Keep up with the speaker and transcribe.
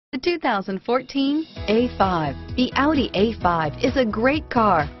The 2014 A5. The Audi A5 is a great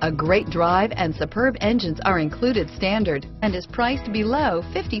car. A great drive and superb engines are included standard and is priced below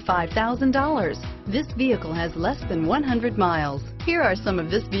 $55,000. This vehicle has less than 100 miles. Here are some of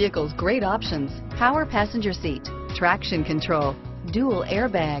this vehicle's great options: power passenger seat, traction control, dual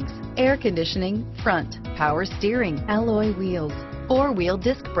airbags, air conditioning, front, power steering, alloy wheels, four-wheel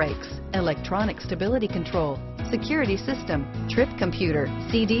disc brakes, electronic stability control, security system, trip computer,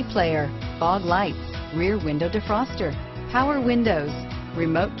 CD player, fog lights, rear window defroster, power windows,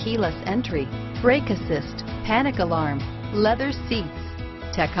 remote keyless entry, brake assist, panic alarm, leather seats,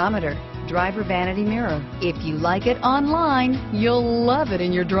 tachometer, driver vanity mirror. If you like it online, you'll love it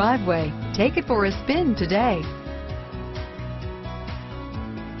in your driveway. Take it for a spin today.